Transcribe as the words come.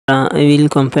I will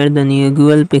compare the new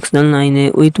Google Pixel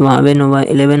 9a with Huawei Nova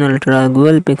 11 Ultra.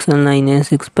 Google Pixel 9a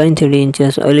 6.3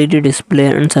 inches OLED display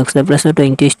and success ratio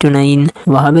 20:9.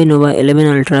 Huawei Nova 11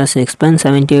 Ultra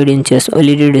 6.78 inches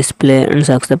OLED display and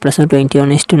success ratio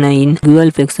 21:9.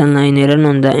 Google Pixel 9a run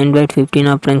on the Android 15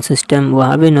 operating system.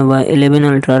 Huawei Nova 11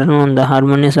 Ultra run on the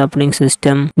Harmonious operating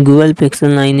system. Google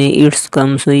Pixel 9a it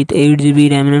comes with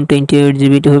 8GB RAM and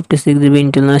 28GB to 56GB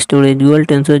internal storage. Dual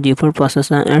Tensor G4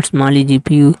 processor and Mali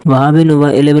GPU. Huawei Nova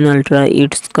 11 Ultra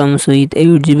it comes with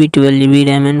 8GB 12GB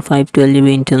RAM and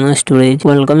 512GB internal storage.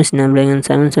 Qualcomm Snapdragon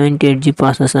 778G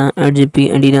processor, 8GB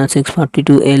Adreno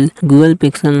 642L. Google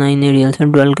Pixel 9a real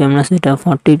set dual camera setup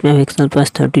 48 MP plus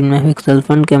 13 MP,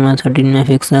 front camera 13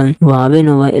 MP. Huawei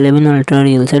Nova 11 Ultra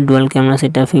real set dual camera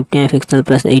setup 50 MP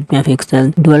plus 8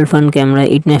 MP, dual front camera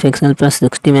 8 MP plus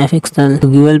 60 MP.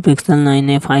 Google Pixel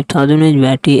 9a 5000 mAh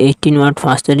battery, 18W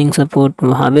fast charging support.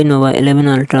 Huawei Nova 11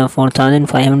 Ultra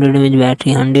 4500 mAh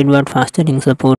battery, 100W fast charging support.